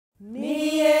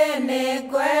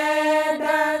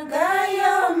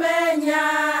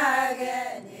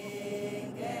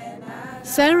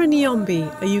Sarah Nyombi,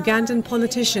 a Ugandan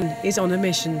politician, is on a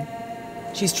mission.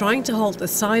 She's trying to halt a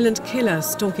silent killer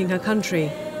stalking her country,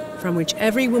 from which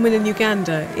every woman in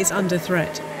Uganda is under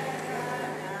threat.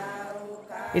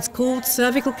 It's called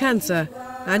cervical cancer,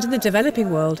 and in the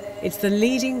developing world, it's the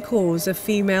leading cause of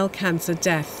female cancer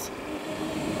deaths.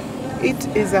 It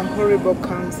is a horrible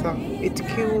cancer. It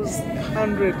kills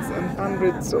hundreds and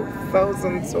hundreds of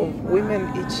thousands of women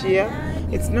each year.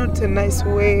 It's not a nice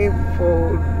way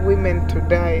for women to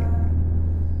die.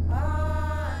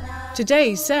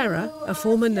 Today, Sarah, a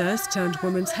former nurse turned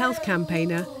women's health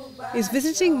campaigner, is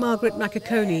visiting Margaret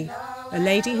Makakoni, a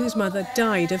lady whose mother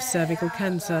died of cervical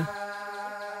cancer.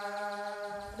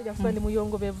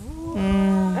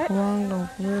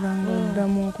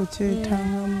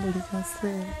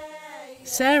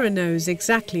 Sarah knows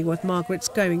exactly what Margaret's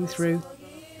going through.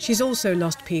 She's also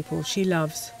lost people she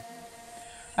loves.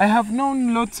 I have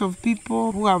known lots of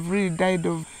people who have really died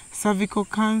of cervical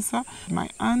cancer. My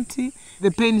auntie, the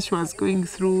pain she was going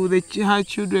through, her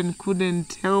children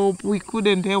couldn't help, we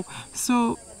couldn't help.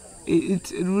 So we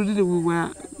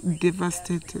were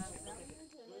devastated.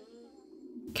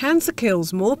 Cancer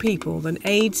kills more people than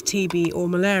AIDS, TB or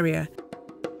malaria.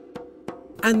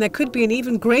 And there could be an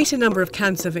even greater number of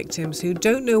cancer victims who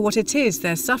don't know what it is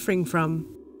they're suffering from.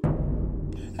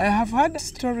 I have heard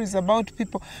stories about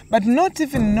people, but not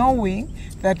even knowing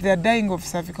that they're dying of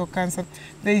cervical cancer.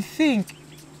 They think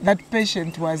that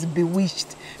patient was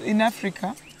bewitched. In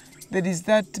Africa, there is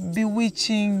that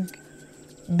bewitching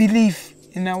belief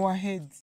in our heads.